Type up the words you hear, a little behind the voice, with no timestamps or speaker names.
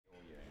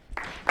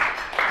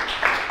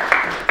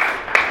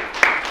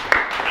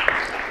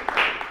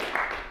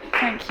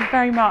you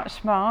very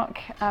much, Mark.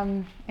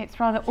 It's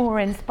rather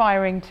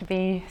awe-inspiring to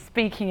be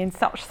speaking in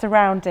such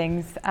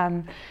surroundings,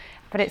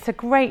 but it's a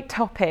great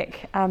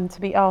topic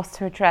to be asked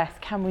to address.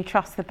 Can we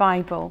trust the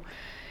Bible?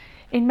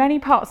 In many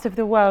parts of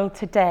the world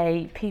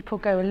today, people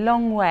go a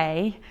long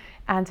way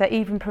and are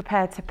even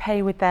prepared to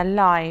pay with their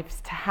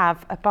lives to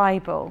have a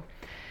Bible.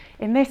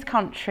 In this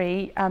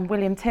country,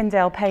 William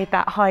Tyndale paid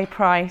that high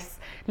price,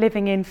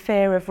 living in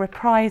fear of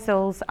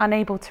reprisals,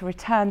 unable to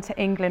return to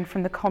England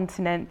from the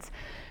continent,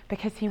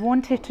 because he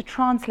wanted to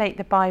translate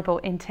the Bible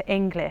into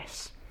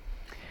English.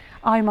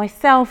 I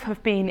myself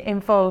have been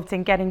involved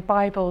in getting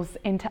Bibles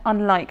into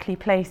unlikely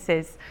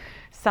places,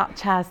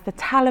 such as the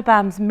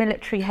Taliban's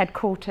military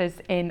headquarters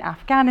in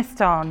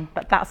Afghanistan,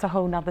 but that's a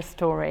whole nother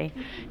story.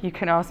 You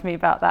can ask me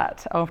about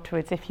that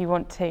afterwards if you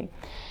want to.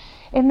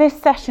 In this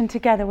session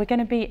together, we're going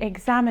to be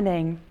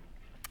examining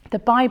the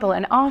Bible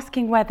and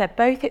asking whether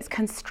both its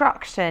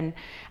construction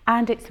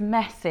and its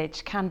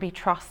message can be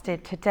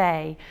trusted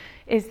today.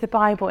 Is the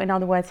Bible, in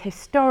other words,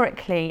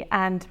 historically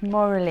and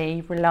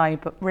morally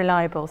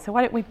reliable? So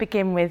why don't we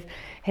begin with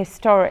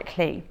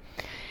historically?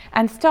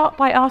 And start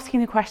by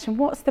asking the question,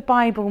 what's the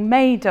Bible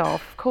made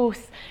of? Of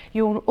course,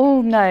 you'll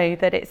all know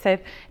that it's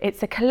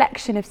a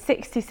collection of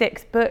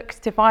 66 books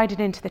divided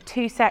into the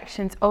two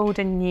sections, Old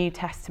and New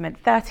Testament.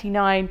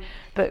 39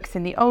 books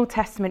in the Old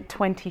Testament,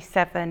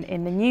 27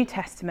 in the New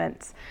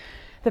Testament.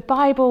 The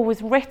Bible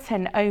was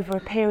written over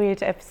a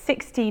period of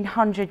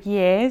 1600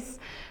 years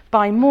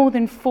by more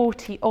than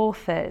 40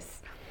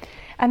 authors.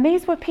 And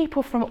these were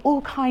people from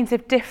all kinds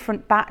of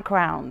different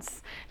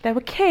backgrounds. There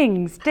were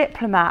kings,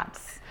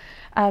 diplomats,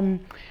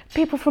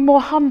 people from more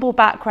humble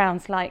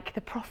backgrounds like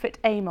the prophet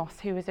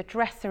Amos, who was a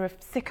dresser of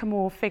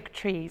sycamore fig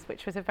trees,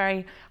 which was a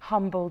very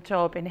humble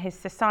job in his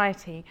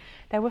society.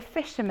 There were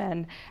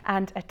fishermen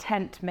and a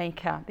tent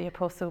maker, the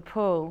Apostle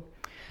Paul.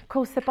 Of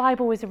course, the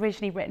Bible was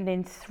originally written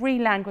in three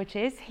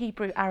languages,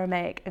 Hebrew,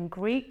 Aramaic and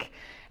Greek,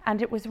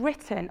 and it was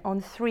written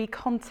on three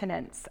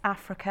continents,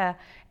 Africa,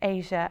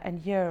 Asia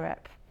and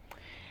Europe.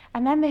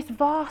 And then this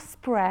vast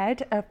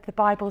spread of the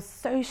Bible's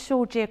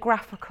social,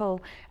 geographical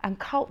and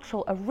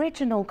cultural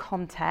original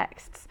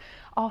contexts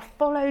are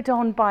followed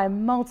on by a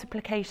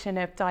multiplication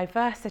of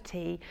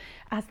diversity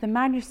as the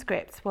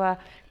manuscripts were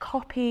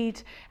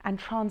copied and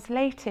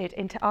translated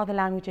into other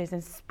languages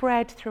and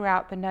spread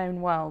throughout the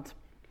known world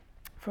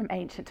from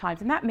ancient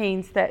times. And that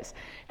means that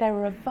there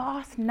are a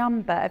vast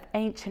number of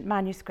ancient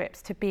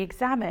manuscripts to be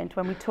examined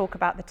when we talk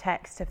about the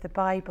text of the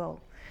Bible.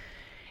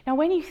 Now,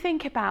 when you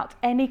think about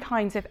any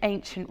kinds of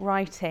ancient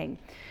writing,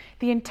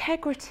 the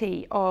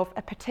integrity of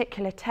a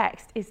particular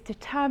text is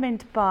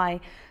determined by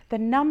the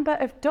number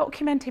of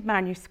documented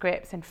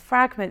manuscripts and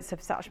fragments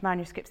of such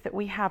manuscripts that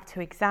we have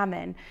to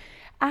examine,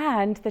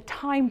 and the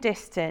time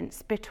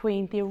distance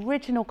between the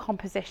original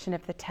composition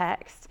of the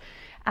text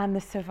and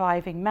the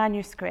surviving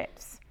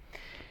manuscripts.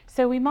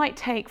 So we might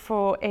take,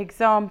 for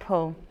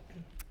example,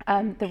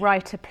 the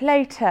writer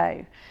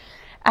Plato.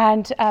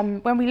 And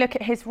when we look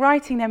at his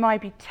writing, there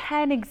might be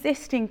 10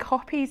 existing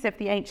copies of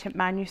the ancient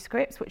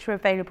manuscripts which are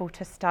available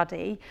to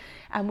study,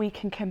 and we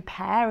can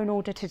compare in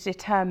order to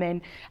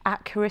determine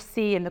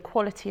accuracy and the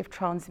quality of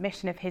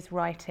transmission of his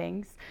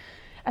writings.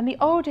 And the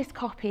oldest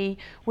copy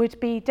would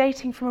be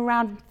dating from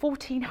around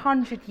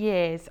 1400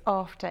 years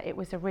after it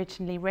was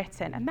originally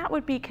written, and that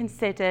would be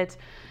considered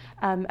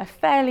a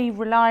fairly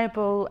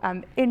reliable,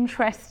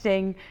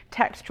 interesting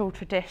textual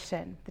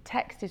tradition. The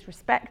text is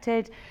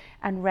respected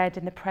and read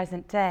in the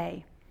present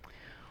day.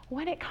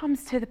 When it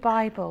comes to the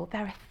Bible,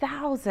 there are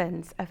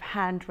thousands of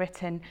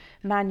handwritten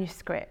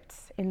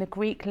manuscripts in the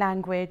Greek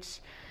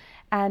language,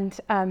 and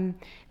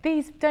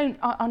these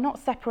are not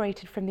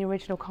separated from the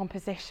original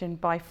composition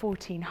by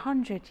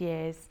 1400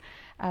 years,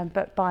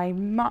 but by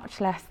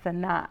much less than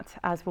that,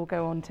 as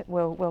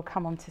we'll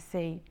come on to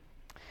see.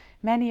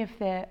 Many of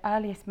the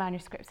earliest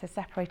manuscripts are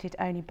separated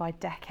only by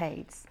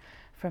decades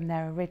from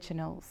their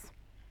originals.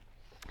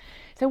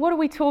 So what are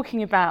we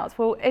talking about?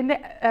 Well,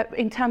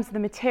 in terms of the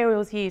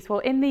materials used, well,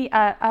 in the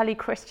early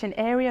Christian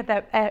era,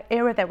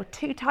 there were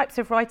two types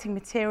of writing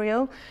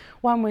material.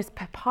 One was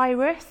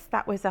papyrus,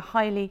 that was a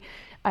highly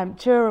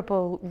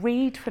durable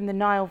reed from the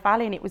Nile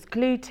Valley, and it was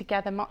glued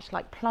together much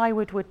like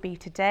plywood would be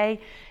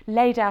today,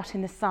 laid out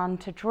in the sun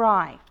to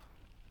dry.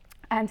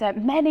 And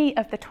many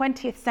of the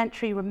 20th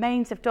century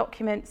remains of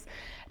documents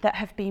that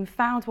have been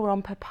found were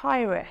on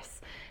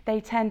papyrus.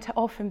 They tend to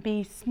often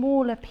be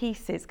smaller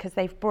pieces because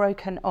they've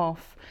broken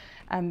off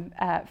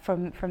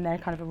from their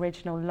kind of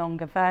original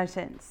longer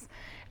versions.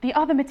 The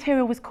other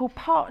material was called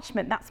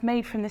parchment. That's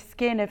made from the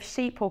skin of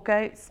sheep or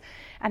goats,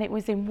 and it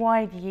was in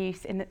wide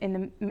use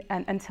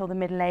until the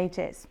Middle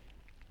Ages,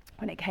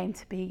 when it came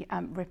to be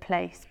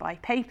replaced by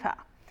paper.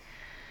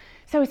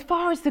 So as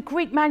far as the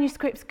Greek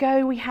manuscripts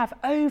go, we have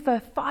over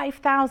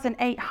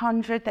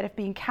 5,800 that have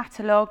been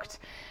catalogued.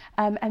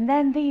 And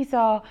then these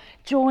are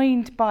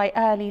joined by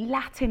early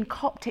Latin,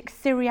 Coptic,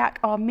 Syriac,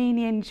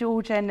 Armenian,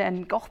 Georgian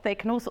and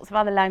Gothic and all sorts of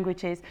other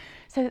languages,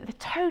 so that the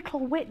total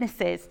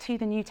witnesses to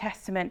the New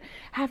Testament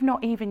have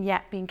not even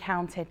yet been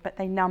counted, but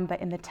they number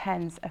in the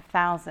tens of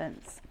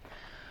thousands.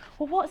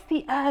 Well, what's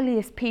the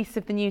earliest piece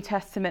of the New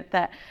Testament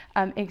that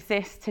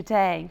exists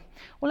today?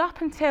 Well, up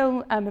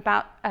until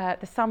about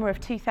the summer of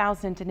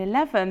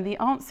 2011, the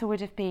answer would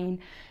have been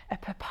a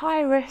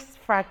papyrus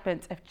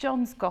fragment of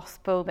John's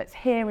Gospel that's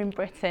here in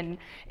Britain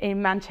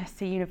in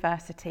Manchester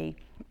University.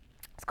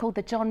 It's called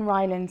the John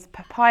Rylands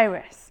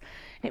Papyrus.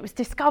 It was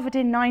discovered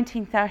in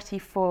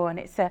 1934, and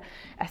it's a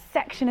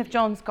section of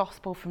John's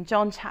Gospel from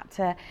John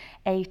chapter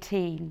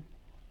 18.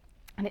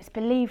 And it's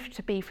believed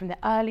to be from the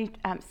early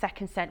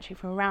 2nd century,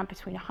 from around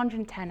between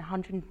 110 and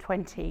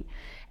 120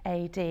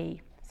 AD.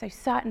 So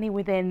certainly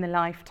within the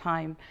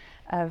lifetime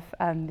of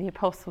the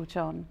Apostle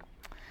John.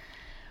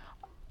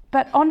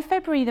 But on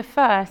February the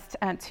 1st,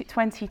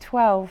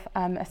 2012,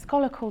 a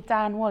scholar called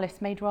Dan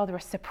Wallace made rather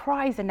a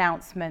surprise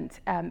announcement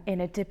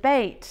in a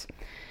debate.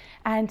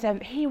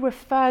 And he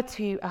referred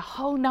to a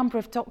whole number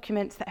of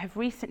documents that had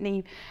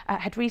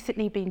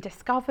recently been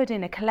discovered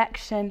in a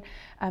collection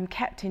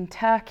kept in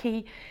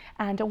Turkey.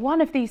 And one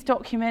of these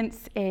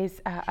documents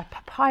is a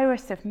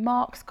papyrus of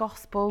Mark's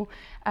Gospel,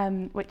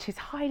 which is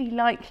highly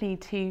likely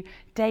to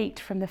date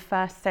from the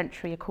 1st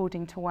century,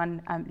 according to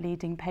one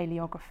leading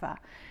paleographer.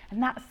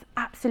 And that's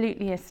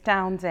absolutely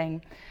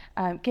astounding,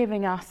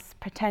 giving us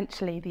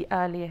potentially the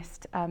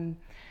earliest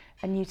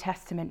New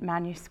Testament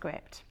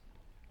manuscript.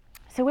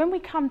 So when we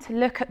come to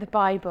look at the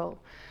Bible,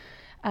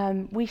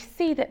 we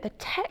see that the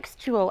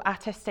textual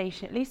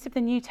attestation, at least of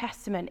the New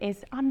Testament,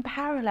 is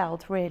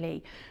unparalleled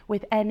really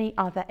with any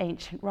other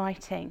ancient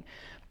writing,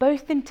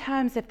 both in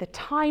terms of the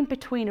time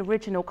between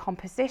original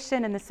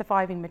composition and the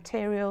surviving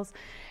materials,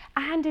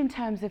 and in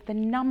terms of the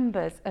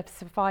numbers of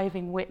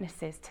surviving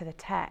witnesses to the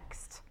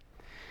text.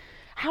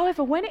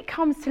 However, when it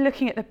comes to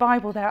looking at the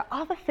Bible, there are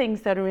other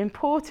things that are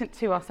important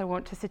to us, I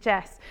want to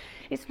suggest.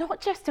 It's not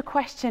just a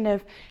question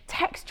of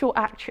textual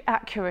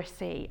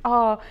accuracy,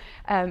 are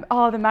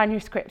the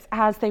manuscripts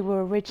as they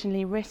were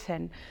originally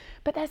written,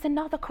 but there's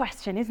another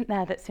question, isn't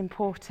there, that's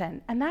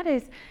important, and that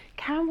is,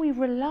 can we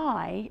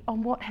rely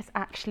on what has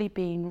actually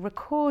been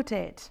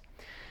recorded?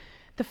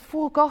 The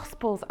 4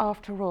 Gospels,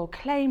 after all,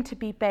 claim to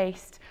be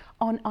based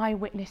on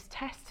eyewitness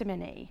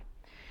testimony.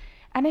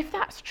 And if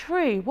that's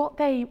true, what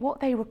they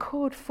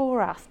record for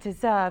us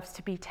deserves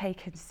to be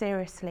taken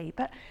seriously.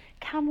 But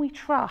can we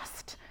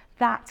trust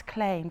that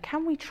claim?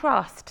 Can we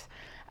trust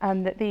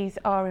that these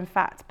are in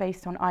fact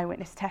based on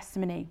eyewitness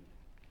testimony?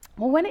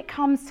 Well, when it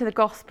comes to the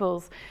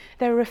Gospels,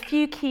 there are a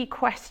few key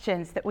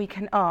questions that we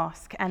can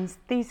ask, and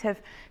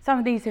some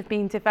of these have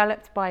been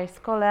developed by a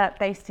scholar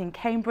based in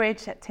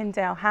Cambridge at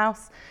Tyndale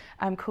House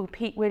called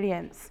Pete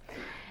Williams.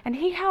 And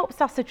he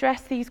helps us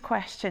address these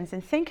questions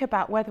and think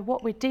about whether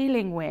what we're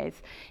dealing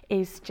with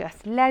is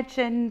just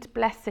legend,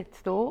 blessed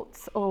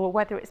thoughts, or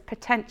whether it's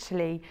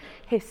potentially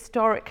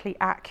historically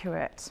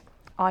accurate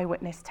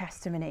eyewitness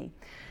testimony.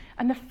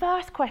 And the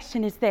first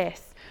question is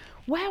this: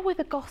 where were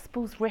the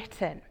Gospels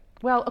written?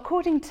 Well,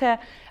 according to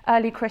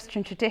early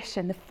Christian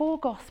tradition, the 4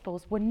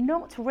 Gospels were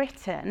not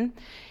written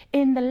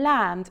in the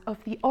land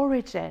of the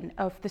origin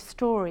of the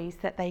stories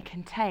that they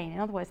contain.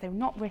 In other words, they were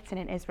not written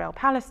in Israel,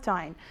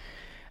 Palestine.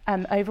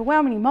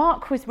 Overwhelmingly,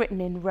 Mark was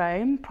written in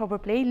Rome,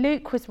 probably.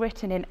 Luke was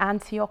written in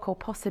Antioch or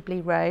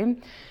possibly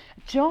Rome.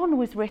 John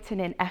was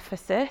written in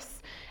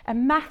Ephesus,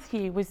 and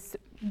Matthew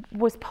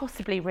was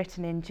possibly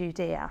written in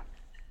Judea,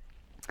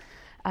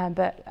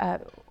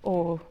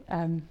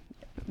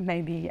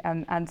 maybe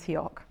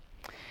Antioch.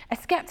 A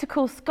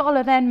sceptical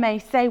scholar then may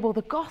say, well,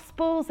 the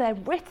Gospels are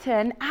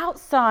written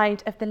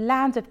outside of the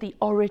land of the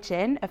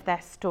origin of their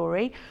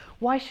story.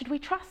 Why should we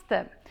trust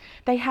them?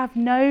 They have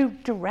no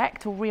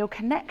direct or real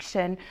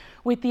connection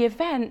with the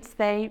events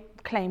they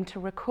claim to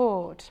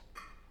record.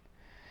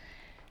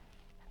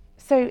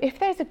 So if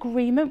there's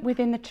agreement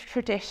within the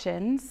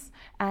traditions,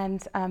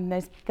 and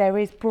there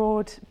is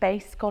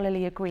broad-based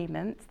scholarly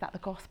agreement that the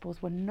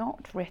Gospels were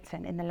not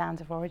written in the land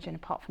of origin,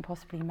 apart from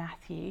possibly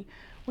Matthew,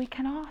 we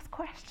can ask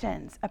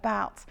questions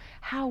about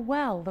how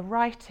well the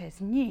writers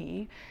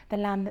knew the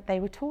land that they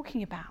were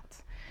talking about.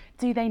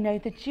 Do they know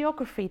the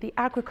geography, the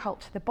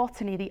agriculture, the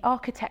botany, the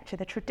architecture,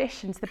 the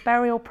traditions, the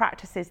burial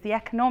practices, the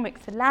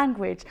economics, the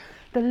language,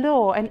 the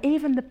law, and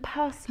even the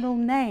personal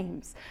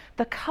names,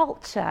 the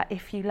culture,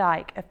 if you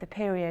like, of the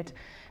period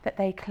that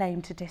they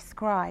claim to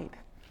describe?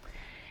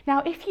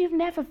 Now, if you've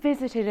never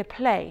visited a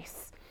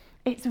place,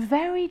 it's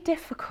very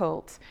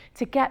difficult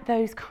to get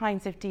those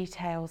kinds of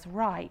details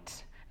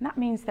right. And that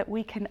means that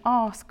we can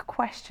ask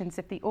questions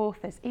of the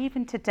authors,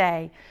 even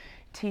today,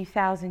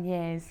 2,000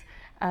 years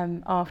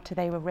after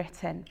they were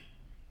written.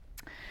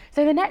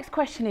 So the next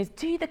question is,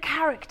 do the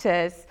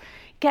characters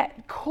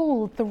get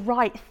called the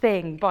right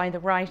thing by the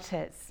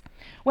writers?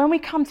 when we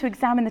come to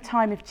examine the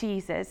time of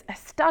Jesus, a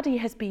study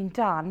has been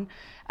done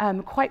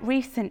quite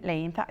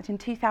recently, in fact in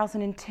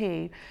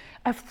 2002,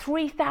 of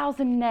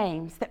 3,000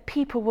 names that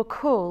people were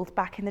called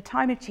back in the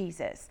time of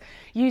Jesus,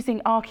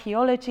 using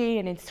archaeology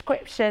and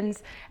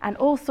inscriptions and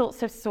all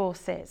sorts of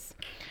sources.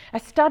 A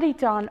study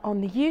done on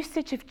the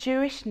usage of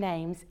Jewish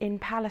names in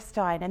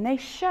Palestine, and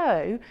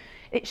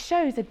it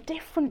shows a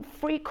different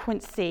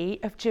frequency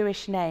of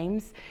Jewish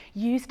names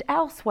used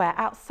elsewhere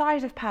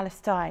outside of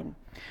Palestine.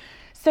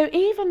 So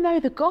even though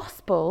the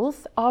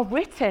Gospels are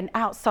written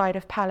outside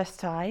of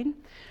Palestine,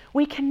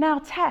 we can now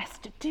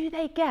test, do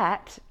they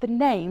get the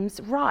names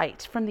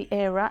right from the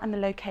era and the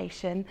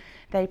location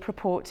they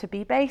purport to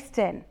be based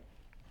in?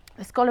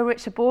 The scholar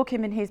Richard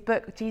Borgum, in his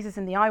book Jesus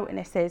and the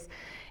Eyewitnesses,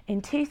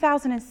 in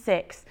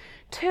 2006,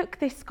 took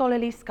this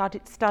scholarly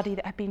study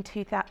that had been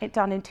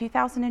done in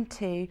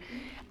 2002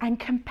 and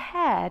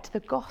compared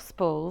the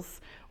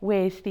Gospels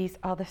with these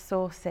other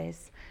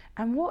sources.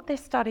 And what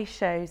this study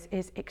shows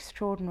is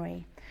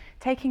extraordinary.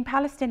 Taking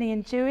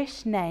Palestinian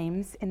Jewish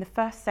names in the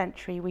first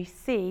century, we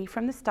see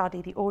from the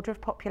study the order of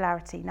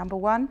popularity. Number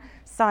 1,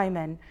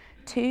 Simon.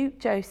 2,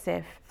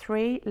 Joseph.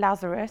 3,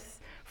 Lazarus.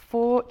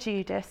 4,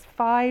 Judas.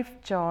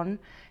 5, John.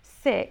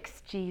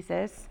 6,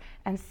 Jesus.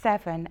 And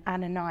 7,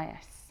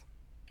 Ananias.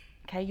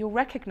 Okay, you'll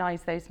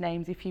recognise those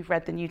names if you've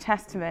read the New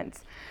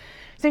Testament.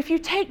 So if you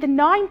take the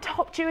 9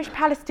 top Jewish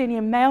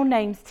Palestinian male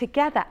names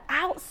together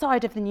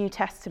outside of the New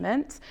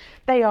Testament,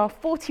 they are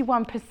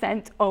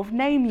 41% of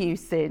name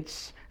usage,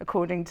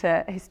 according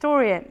to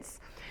historians.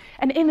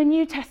 And in the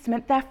New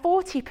Testament, they're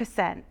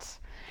 40%.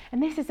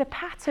 And this is a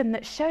pattern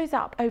that shows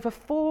up over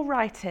 4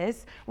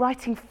 writers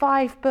writing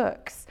 5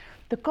 books.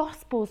 The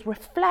Gospels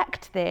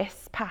reflect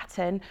this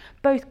pattern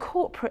both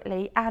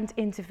corporately and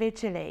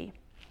individually.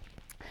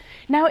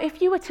 Now,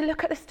 if you were to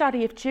look at the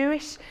study of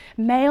Jewish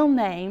male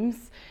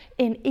names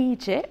in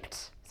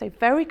Egypt, so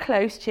very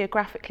close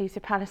geographically to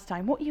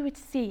Palestine, what you would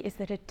see is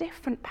that a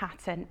different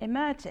pattern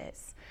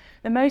emerges.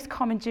 The most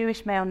common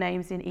Jewish male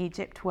names in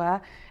Egypt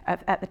were,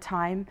 at the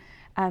time,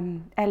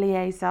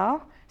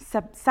 Eleazar,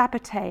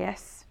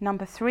 Sabbateus,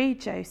 number 3,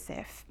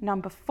 Joseph,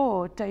 number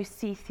 4,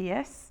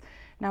 Dositheus,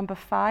 number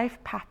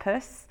 5,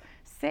 Pappus,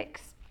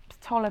 6,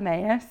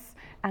 Ptolemaeus,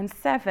 and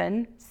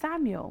 7,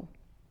 Samuel.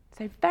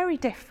 So very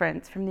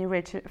different from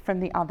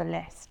the other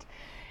list.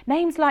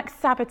 Names like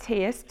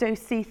Sabbateus,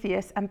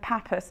 Dositheus, and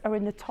Pappus are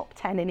in the top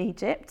 10 in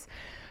Egypt,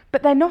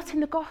 but they're not in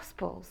the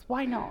Gospels.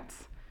 Why not?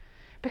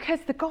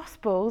 Because the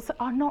Gospels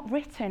are not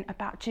written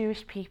about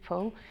Jewish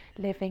people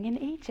living in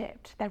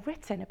Egypt. They're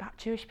written about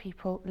Jewish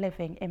people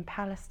living in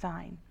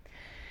Palestine.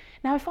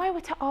 Now, if I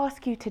were to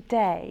ask you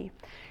today,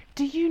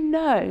 do you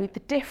know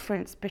the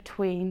difference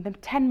between the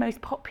 10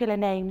 most popular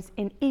names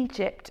in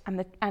Egypt and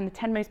the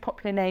 10 most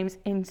popular names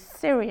in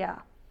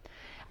Syria?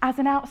 As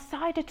an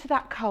outsider to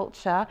that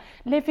culture,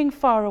 living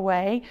far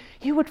away,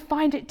 you would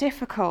find it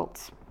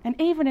difficult. And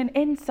even an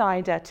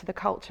insider to the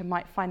culture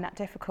might find that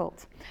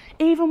difficult.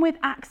 Even with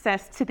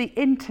access to the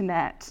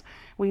internet,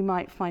 we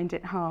might find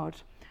it hard.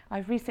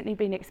 I've recently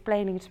been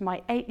explaining to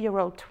my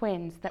 8-year-old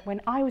twins that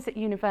when I was at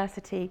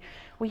university,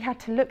 we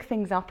had to look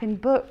things up in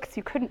books.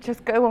 You couldn't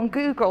just go on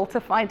Google to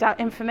find out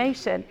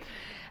information.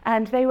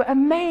 And they were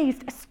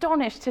amazed,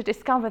 astonished to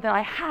discover that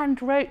I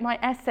hand wrote my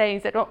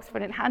essays at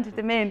Oxford and handed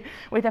them in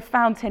with a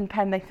fountain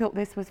pen. They thought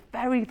this was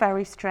very,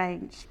 very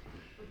strange.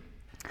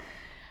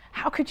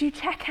 How could you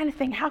check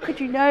anything? How could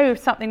you know if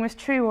something was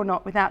true or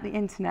not without the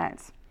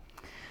internet?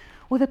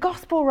 Well, the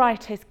gospel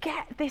writers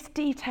get this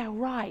detail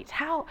right.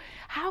 How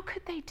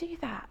could they do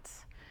that?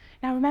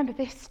 Now remember,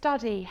 this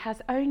study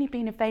has only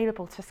been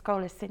available to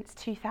scholars since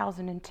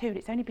 2002.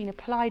 It's only been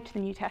applied to the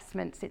New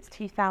Testament since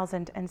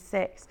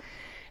 2006.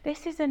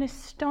 This is an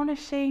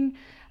astonishing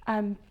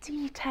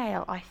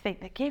detail, I think,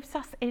 that gives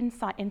us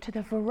insight into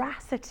the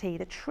veracity,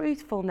 the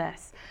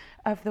truthfulness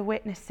of the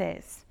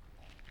witnesses.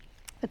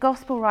 The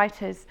gospel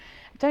writers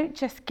don't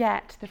just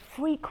get the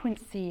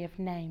frequency of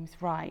names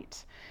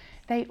right,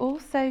 they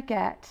also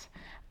get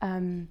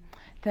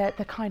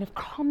the kind of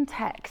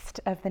context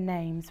of the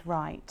names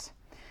right.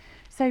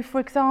 So, for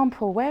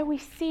example, where we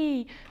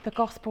see the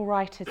gospel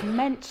writers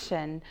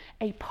mention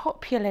a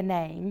popular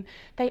name,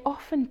 they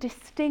often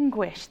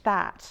distinguish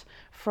that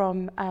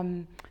from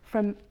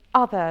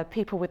other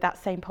people with that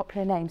same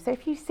popular name. So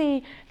if you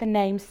see the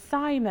name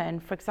Simon,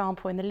 for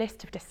example, in the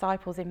list of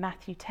disciples in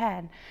Matthew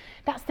 10,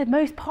 that's the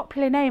most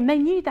popular name. They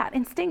knew that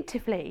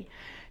instinctively.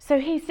 So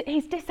he's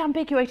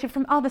disambiguated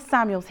from other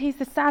Samuels. He's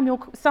the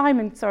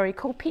Simon,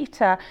 called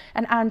Peter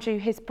and Andrew,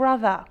 his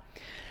brother.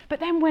 But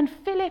then when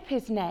Philip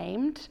is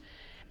named,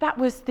 that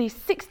was the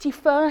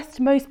 61st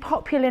most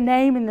popular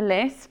name in the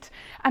list,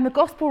 and the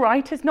gospel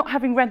writers, not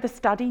having read the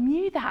study,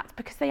 knew that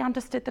because they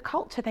understood the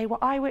culture. They were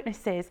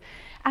eyewitnesses.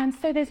 And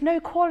so there's no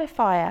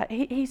qualifier.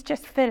 He's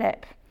just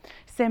Philip.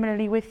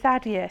 Similarly with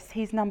Thaddeus,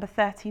 he's number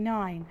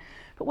 39.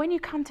 But when you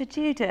come to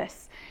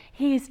Judas,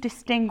 he is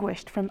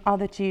distinguished from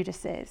other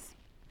Judases.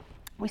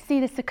 We see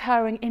this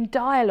occurring in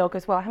dialogue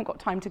as well. I haven't got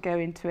time to go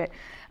into it.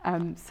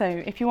 So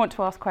if you want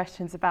to ask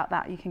questions about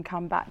that, you can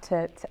come back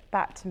to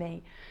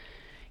me.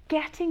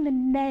 getting the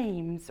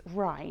names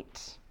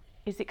right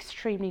is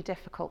extremely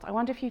difficult. I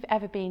wonder if you've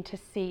ever been to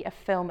see a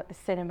film at the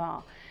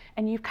cinema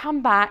and you've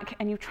come back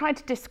and you've tried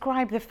to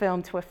describe the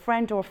film to a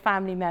friend or a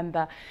family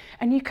member,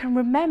 and you can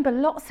remember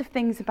lots of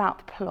things about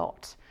the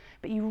plot,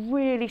 but you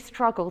really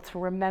struggle to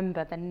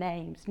remember the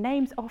names.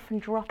 Names often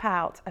drop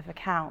out of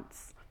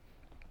accounts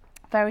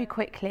very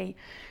quickly.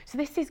 So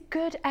this is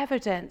good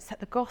evidence that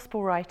the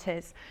gospel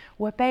writers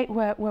were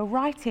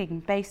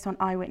writing based on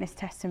eyewitness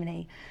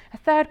testimony. A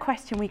third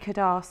question we could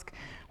ask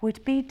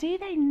would be, do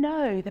they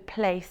know the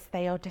place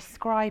they are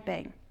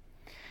describing?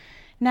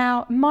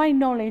 Now, my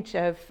knowledge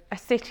of a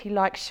city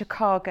like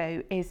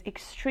Chicago is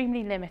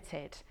extremely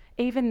limited,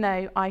 even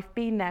though I've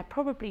been there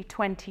probably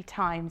 20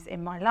 times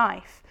in my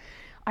life.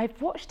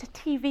 I've watched a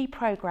TV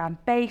programme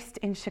based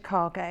in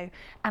Chicago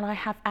and I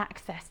have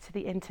access to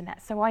the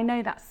internet, so I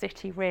know that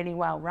city really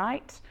well,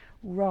 right?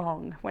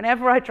 Wrong.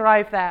 Whenever I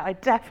drive there, I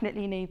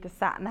definitely need the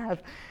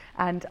sat-nav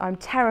and I'm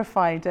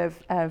terrified of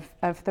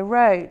the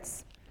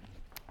roads.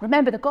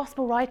 Remember, the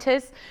gospel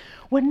writers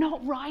were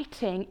not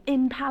writing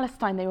in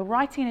Palestine, they were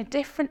writing in a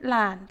different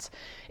land.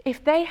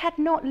 If they had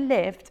not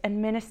lived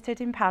and ministered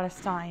in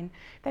Palestine,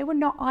 they were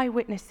not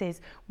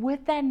eyewitnesses.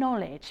 Would their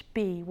knowledge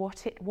be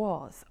what it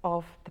was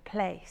of the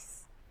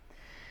place?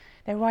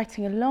 They're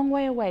writing a long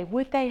way away.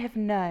 Would they have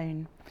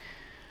known?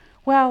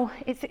 Well,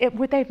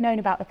 would they have known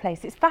about the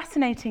place? It's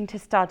fascinating to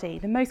study.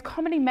 The most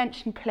commonly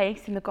mentioned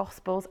place in the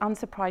Gospels,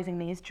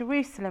 unsurprisingly, is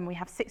Jerusalem. We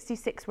have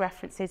 66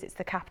 references. It's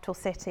the capital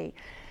city.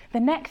 The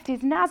next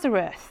is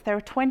Nazareth. There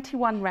are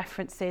 21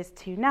 references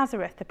to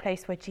Nazareth, the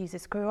place where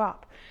Jesus grew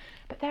up.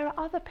 But there are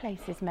other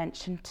places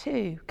mentioned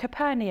too.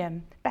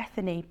 Capernaum,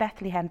 Bethany,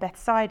 Bethlehem,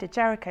 Bethsaida,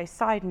 Jericho,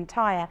 Sidon,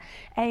 Tyre,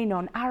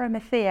 Aenon,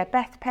 Arimathea,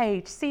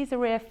 Bethpage,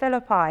 Caesarea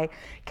Philippi,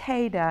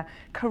 Cana,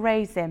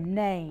 Chorazim,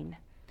 Nain.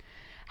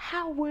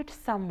 How would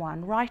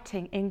someone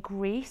writing in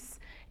Greece,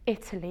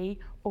 Italy,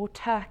 or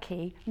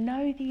Turkey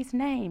know these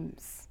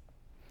names?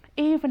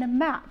 Even a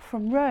map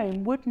from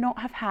Rome would not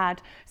have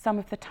had some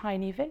of the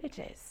tiny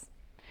villages.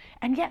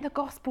 And yet the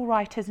gospel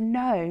writers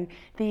know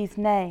these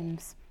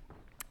names.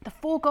 The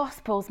four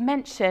Gospels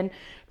mention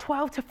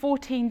 12 to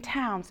 14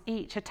 towns,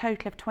 each a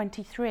total of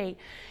 23.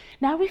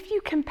 Now, if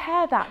you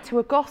compare that to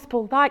a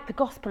Gospel like the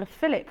Gospel of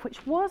Philip,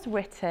 which was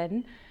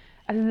written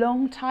a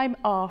long time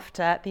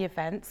after the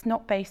events,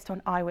 not based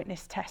on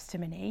eyewitness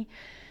testimony,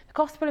 the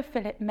Gospel of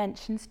Philip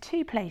mentions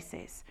two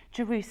places,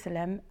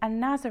 Jerusalem and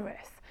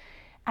Nazareth.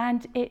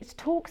 And it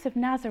talks of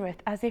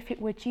Nazareth as if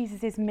it were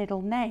Jesus'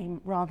 middle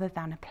name rather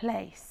than a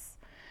place.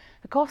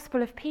 The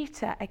Gospel of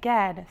Peter,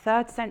 again, a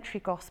 3rd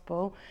century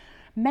Gospel,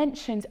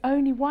 mentions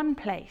only one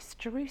place,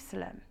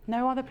 Jerusalem.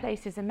 No other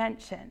places are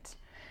mentioned.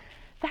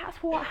 That's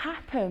what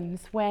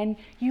happens when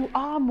you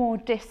are more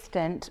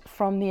distant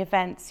from the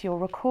events you're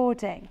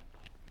recording.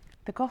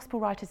 The gospel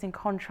writers, in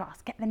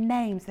contrast, get the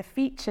names, the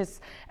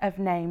features of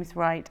names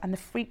right, and the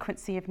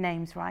frequency of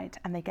names right,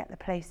 and they get the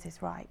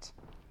places right.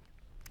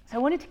 So I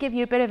wanted to give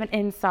you a bit of an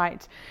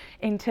insight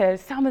into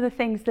some of the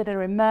things that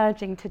are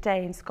emerging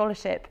today in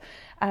scholarship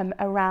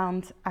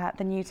around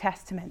the New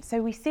Testament.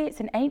 So we see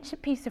it's an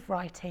ancient piece of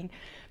writing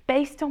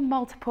based on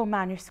multiple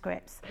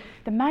manuscripts.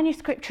 The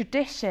manuscript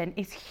tradition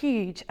is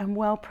huge and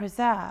well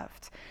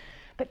preserved.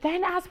 But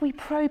then as we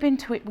probe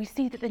into it, we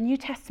see that the New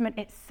Testament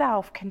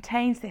itself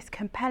contains this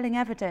compelling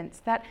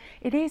evidence that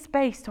it is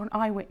based on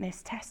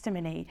eyewitness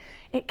testimony.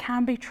 It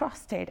can be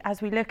trusted as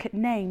we look at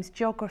names,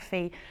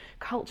 geography,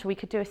 culture. We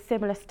could do a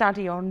similar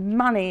study on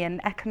money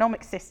and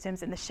economic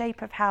systems and the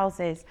shape of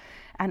houses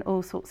and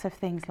all sorts of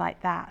things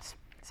like that.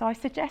 So I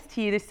suggest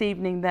to you this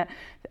evening that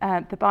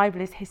the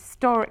Bible is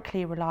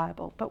historically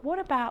reliable. But what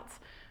about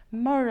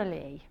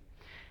morally?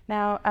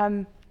 Now,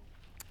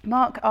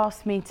 Mark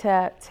asked me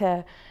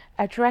to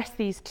address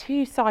these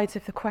two sides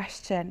of the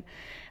question.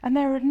 And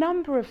there are a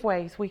number of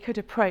ways we could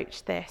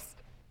approach this.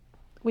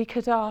 We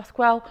could ask,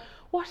 well,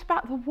 what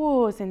about the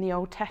wars in the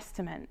Old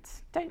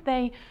Testament? Don't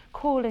they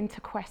call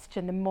into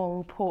question the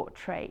moral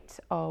portrait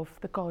of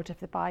the God of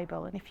the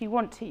Bible? And if you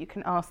want to, you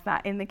can ask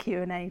that in the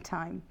Q&A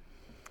time.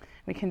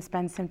 We can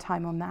spend some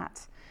time on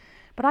that.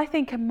 But I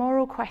think a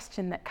moral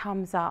question that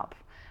comes up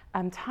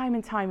time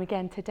and time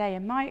again today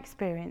in my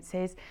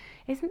experiences,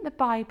 isn't the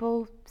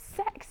Bible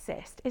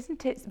sexist?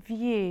 Isn't its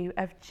view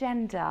of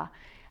gender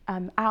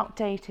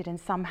outdated and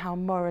somehow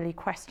morally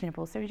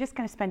questionable? So we're just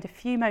going to spend a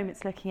few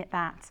moments looking at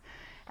that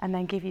and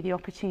then give you the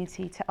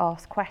opportunity to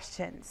ask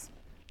questions.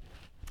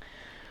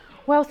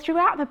 Well,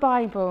 throughout the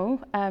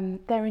Bible,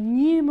 there are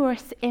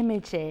numerous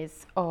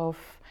images of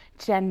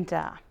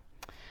gender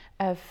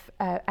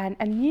and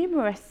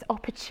numerous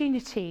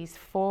opportunities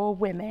for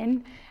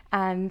women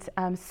and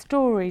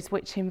stories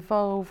which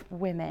involve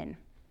women.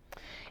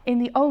 In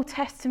the Old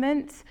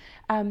Testament,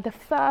 the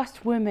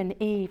first woman,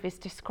 Eve, is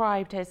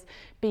described as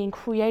being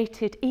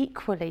created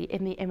equally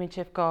in the image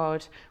of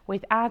God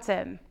with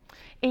Adam.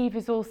 Eve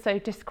is also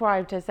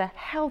described as a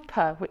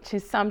helper, which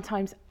is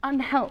sometimes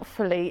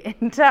unhelpfully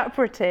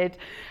interpreted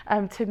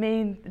to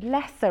mean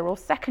lesser or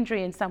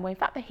secondary in some way. In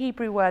fact, the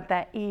Hebrew word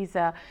there,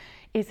 Ezer,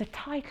 is a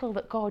title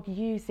that God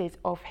uses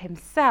of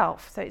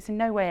himself, so it's in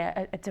no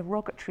way a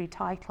derogatory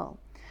title.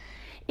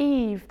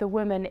 Eve, the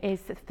woman,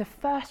 is the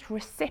first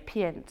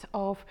recipient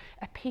of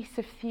a piece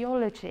of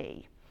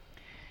theology.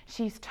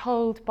 She's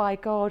told by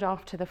God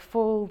after the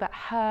fall that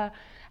her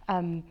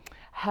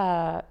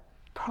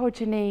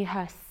progeny,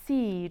 her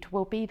seed,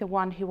 will be the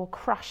one who will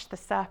crush the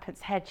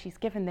serpent's head. She's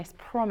given this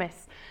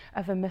promise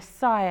of a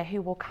Messiah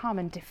who will come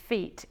and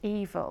defeat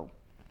evil.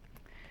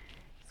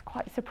 It's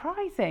quite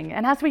surprising.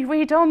 And as we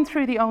read on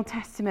through the Old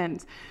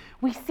Testament,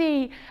 we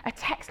see a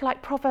text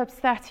like Proverbs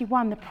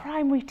 31, the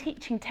primary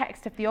teaching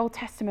text of the Old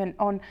Testament,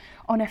 on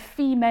a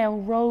female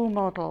role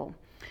model.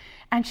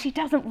 And she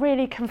doesn't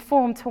really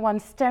conform to one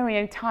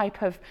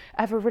stereotype of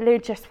a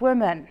religious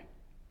woman.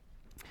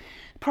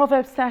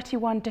 Proverbs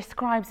 31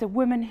 describes a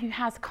woman who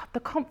has the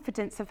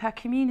confidence of her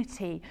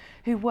community,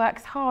 who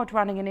works hard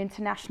running an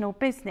international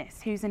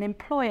business, who's an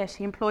employer.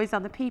 She employs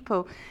other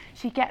people.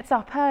 She gets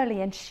up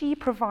early and she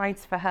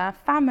provides for her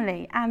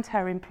family and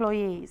her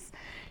employees.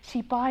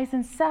 She buys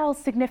and sells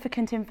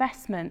significant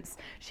investments.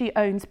 She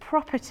owns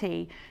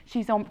property.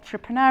 She's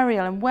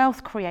entrepreneurial and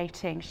wealth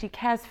creating. She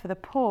cares for the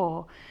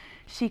poor.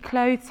 She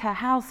clothes her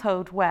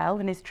household well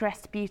and is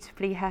dressed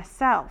beautifully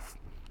herself.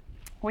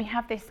 We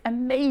have this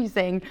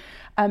amazing,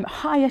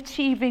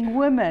 high-achieving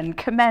woman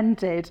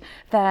commended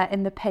there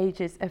in the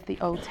pages of the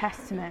Old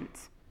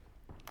Testament.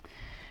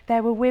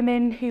 There were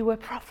women who were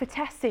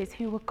prophetesses,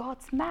 who were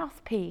God's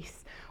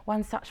mouthpiece.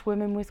 One such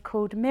woman was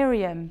called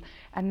Miriam,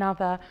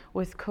 another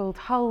was called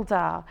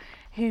Huldah,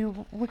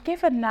 who were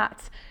given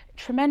that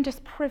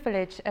tremendous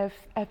privilege of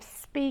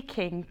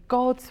speaking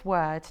God's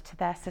word to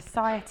their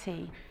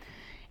society.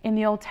 In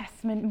the Old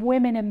Testament,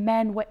 women and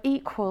men were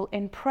equal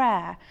in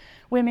prayer.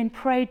 Women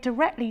prayed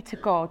directly to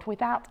God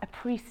without a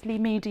priestly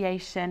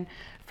mediation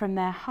from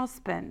their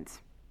husband.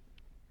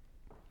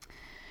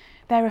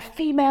 There are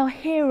female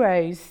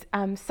heroes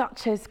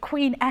such as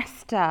Queen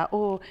Esther,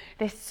 or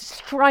this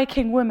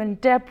striking woman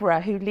Deborah,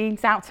 who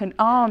leads out an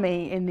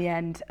army in the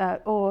end,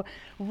 or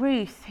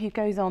Ruth, who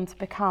goes on to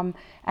become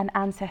an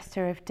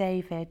ancestor of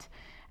David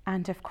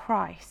and of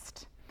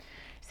Christ.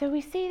 So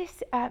we see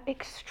this,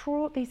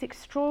 these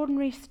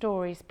extraordinary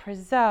stories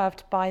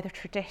preserved by the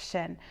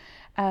tradition,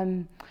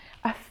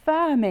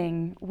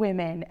 affirming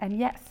women, and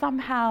yet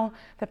somehow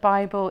the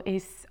Bible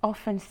is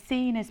often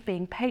seen as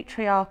being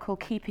patriarchal,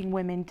 keeping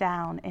women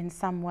down in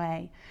some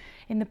way.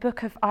 In the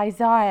book of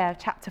Isaiah,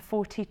 chapter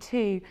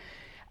 42,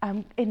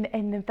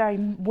 in the very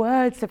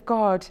words of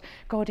God,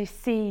 God is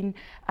seen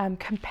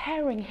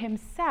comparing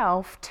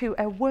himself to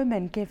a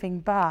woman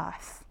giving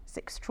birth. It's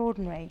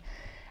extraordinary.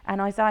 And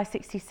Isaiah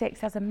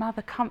 66, as a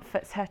mother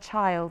comforts her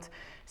child,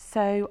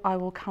 so I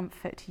will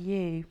comfort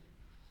you.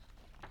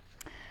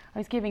 I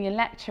was giving a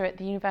lecture at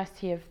the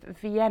University of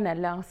Vienna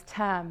last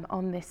term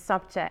on this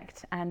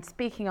subject, and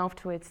speaking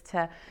afterwards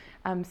to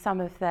some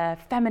of the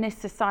feminist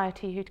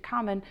society who'd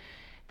come, and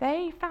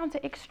they found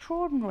it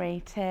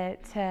extraordinary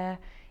to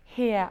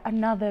hear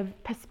another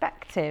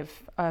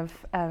perspective of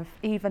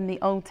even the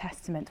Old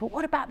Testament. Well,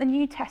 what about the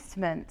New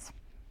Testament?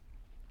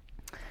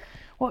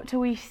 What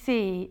do we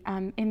see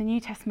in the New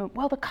Testament?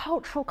 Well, the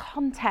cultural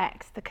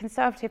context, the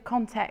conservative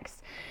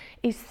context,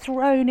 is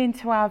thrown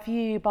into our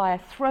view by a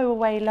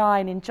throwaway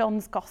line in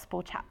John's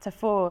Gospel, chapter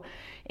 4.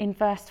 In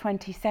verse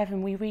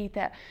 27, we read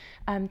that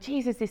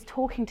Jesus is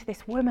talking to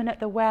this woman at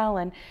the well,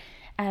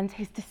 and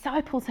his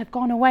disciples have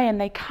gone away and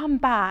they come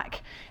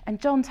back. And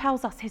John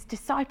tells us his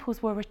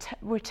disciples were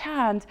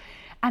returned,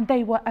 and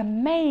they were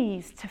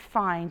amazed to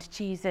find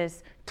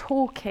Jesus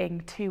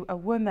talking to a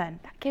woman.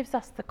 That gives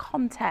us the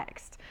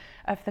context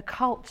of the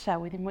culture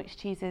within which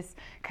Jesus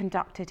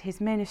conducted his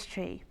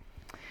ministry.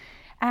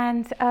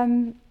 And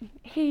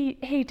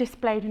he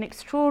displayed an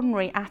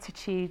extraordinary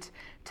attitude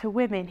to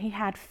women. He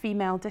had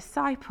female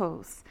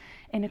disciples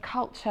in a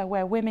culture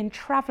where women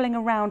travelling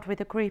around with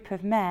a group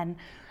of men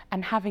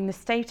and having the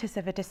status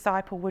of a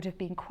disciple would have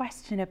been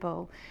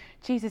questionable.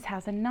 Jesus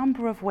has a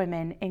number of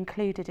women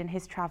included in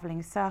his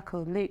travelling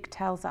circle. Luke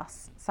tells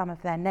us some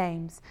of their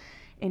names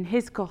in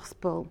his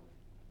gospel.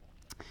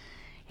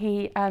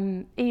 He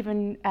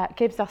even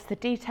gives us the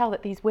detail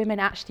that these women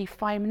actually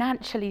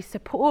financially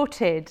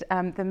supported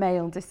the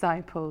male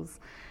disciples.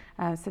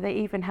 So they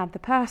even had the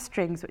purse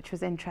strings, which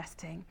was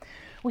interesting.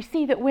 We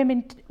see that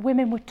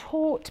women were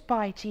taught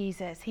by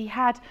Jesus. He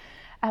had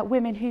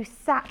women who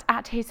sat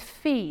at his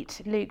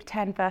feet, Luke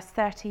 10, verse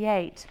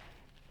 38.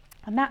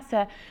 And that's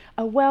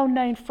a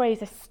well-known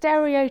phrase, a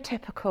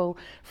stereotypical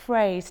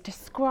phrase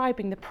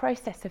describing the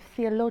process of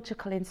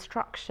theological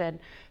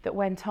instruction that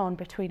went on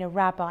between a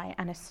rabbi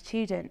and a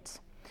student.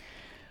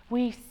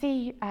 We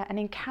see and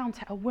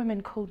encounter a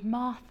woman called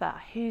Martha,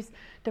 who's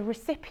the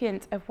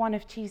recipient of one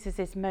of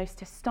Jesus's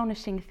most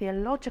astonishing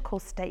theological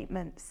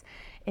statements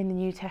in the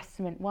New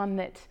Testament, one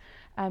that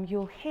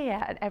you'll hear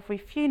at every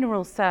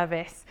funeral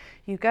service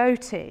you go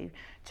to.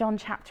 John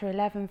chapter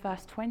 11,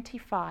 verse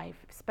 25,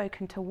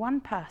 spoken to one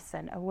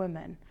person, a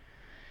woman.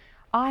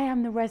 I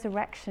am the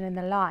resurrection and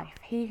the life.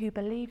 He who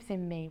believes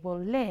in me will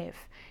live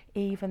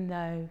even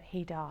though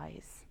he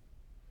dies.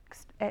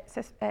 It's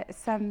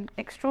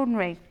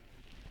extraordinary.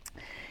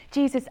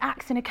 Jesus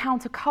acts in a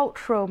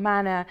countercultural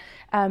manner,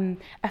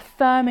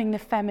 affirming the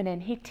feminine.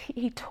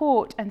 He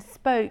taught and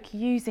spoke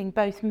using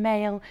both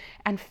male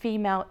and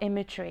female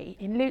imagery.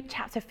 In Luke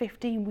chapter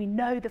 15, we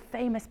know the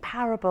famous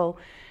parable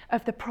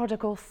of the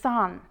prodigal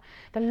son,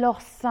 the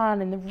lost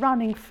son and the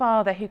running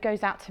father who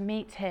goes out to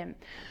meet him.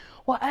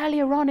 Well,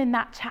 earlier on in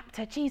that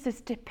chapter,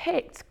 Jesus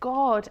depicts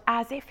God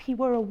as if he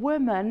were a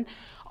woman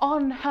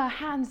on her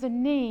hands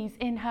and knees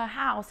in her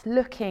house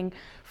looking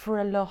for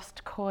a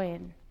lost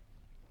coin.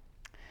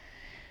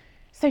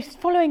 So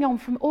following on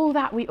from all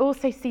that, we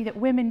also see that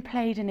women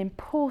played an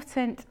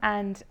important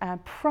and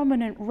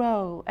prominent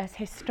role as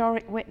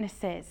historic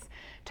witnesses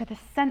to the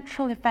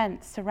central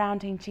events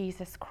surrounding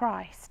Jesus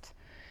Christ.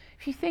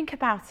 If you think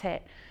about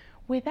it,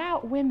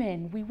 without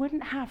women, we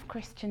wouldn't have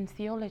Christian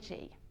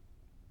theology.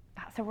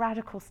 That's a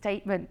radical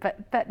statement,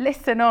 but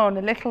listen on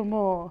a little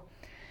more.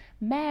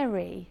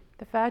 Mary,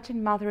 the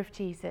Virgin Mother of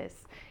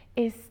Jesus,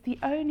 is the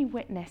only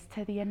witness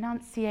to the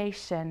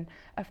annunciation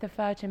of the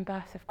virgin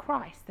birth of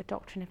Christ, the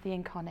doctrine of the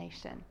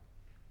incarnation.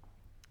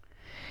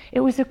 It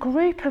was a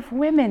group of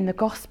women, the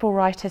gospel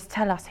writers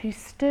tell us, who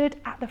stood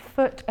at the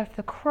foot of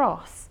the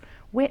cross,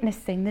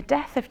 witnessing the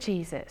death of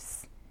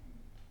Jesus.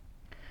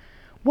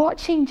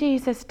 Watching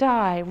Jesus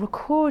die,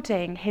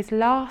 recording his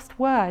last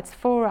words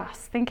for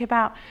us. Think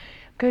about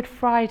Good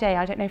Friday.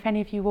 I don't know if any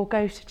of you will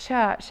go to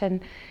church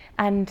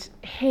and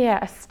hear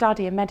a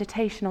study, a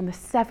meditation on the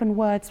 7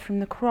 words from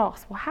the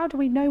cross. Well, how do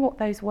we know what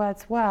those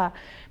words were?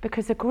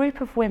 Because a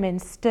group of women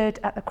stood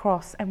at the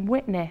cross and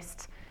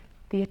witnessed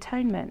the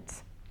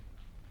atonement,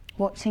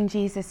 watching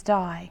Jesus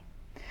die.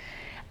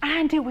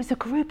 And it was a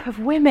group of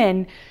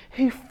women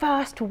who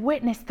first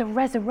witnessed the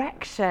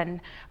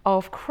resurrection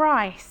of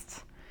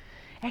Christ.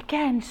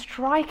 Again,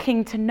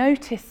 striking to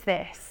notice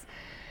this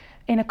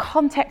in a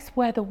context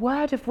where the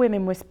word of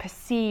women was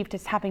perceived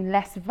as having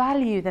less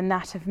value than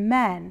that of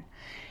men.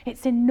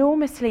 It's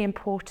enormously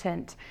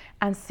important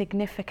and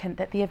significant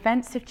that the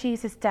events of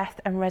Jesus' death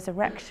and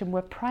resurrection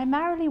were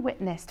primarily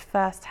witnessed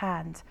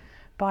firsthand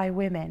by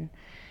women.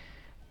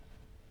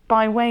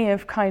 By way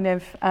of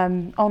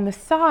on the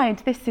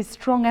side, this is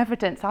strong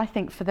evidence, I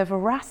think, for the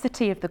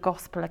veracity of the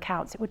gospel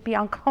accounts. It would be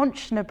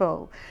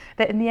unconscionable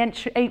that in the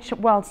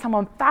ancient world,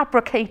 someone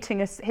fabricating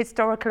a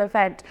historical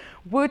event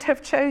would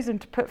have chosen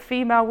to put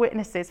female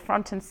witnesses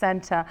front and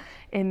centre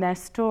in their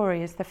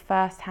story as the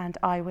first-hand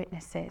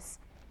eyewitnesses.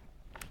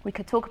 We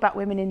could talk about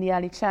women in the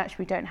early church,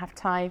 we don't have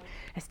time,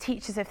 as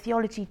teachers of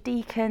theology,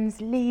 deacons,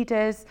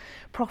 leaders,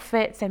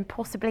 prophets, and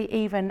possibly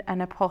even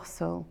an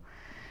apostle.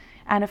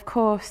 And of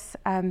course,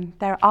 there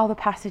are other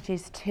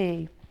passages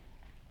too.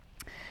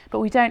 But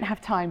we don't have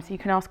time, so you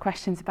can ask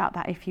questions about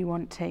that if you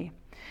want to.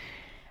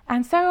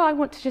 And so I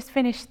want to just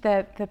finish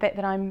the bit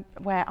that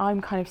where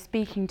I'm kind of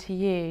speaking to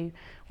you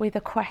with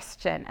a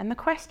question. And the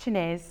question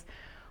is,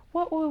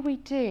 what will we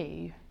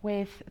do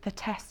with the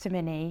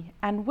testimony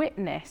and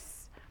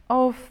witness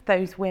of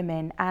those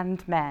women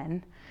and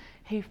men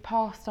who've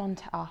passed on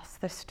to us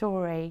the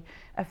story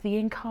of the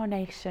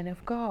incarnation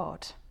of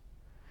God?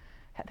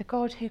 That the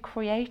God who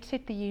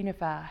created the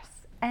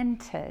universe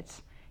entered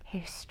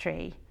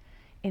history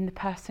in the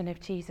person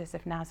of Jesus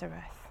of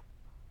Nazareth.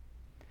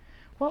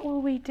 What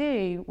will we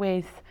do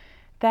with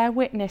their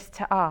witness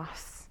to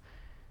us,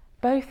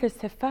 both as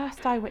the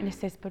first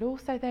eyewitnesses, but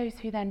also those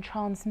who then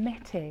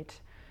transmitted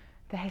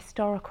the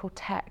historical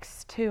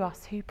texts to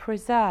us, who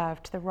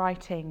preserved the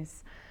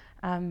writings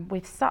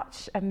with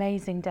such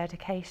amazing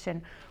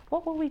dedication?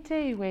 What will we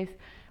do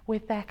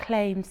with their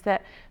claims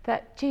that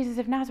Jesus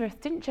of Nazareth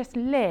didn't just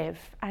live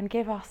and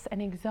give us an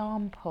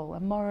example, a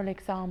moral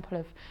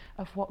example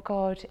of what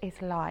God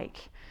is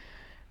like,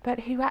 but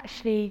who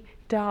actually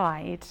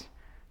died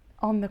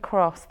on the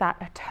cross, that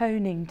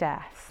atoning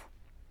death,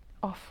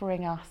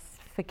 offering us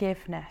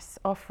forgiveness,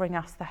 offering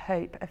us the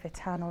hope of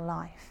eternal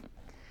life?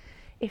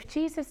 If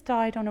Jesus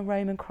died on a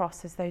Roman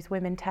cross, as those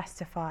women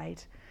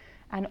testified,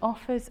 and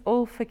offers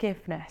all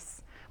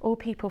forgiveness, all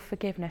people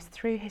forgiveness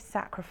through his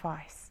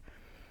sacrifice,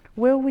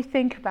 will we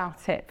think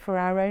about it for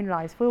our own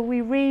lives? Will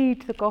we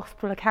read the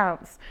gospel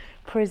accounts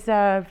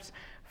preserved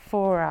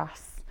for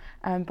us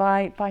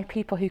by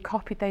people who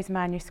copied those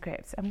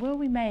manuscripts? And will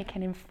we make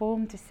an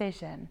informed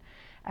decision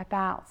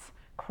about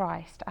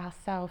Christ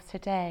ourselves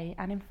today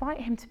and invite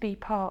him to be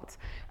part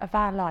of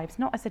our lives,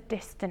 not as a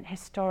distant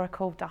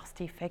historical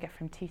dusty figure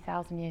from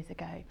 2,000 years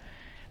ago,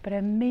 but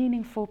a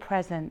meaningful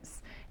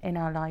presence in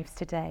our lives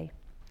today?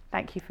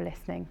 Thank you for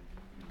listening.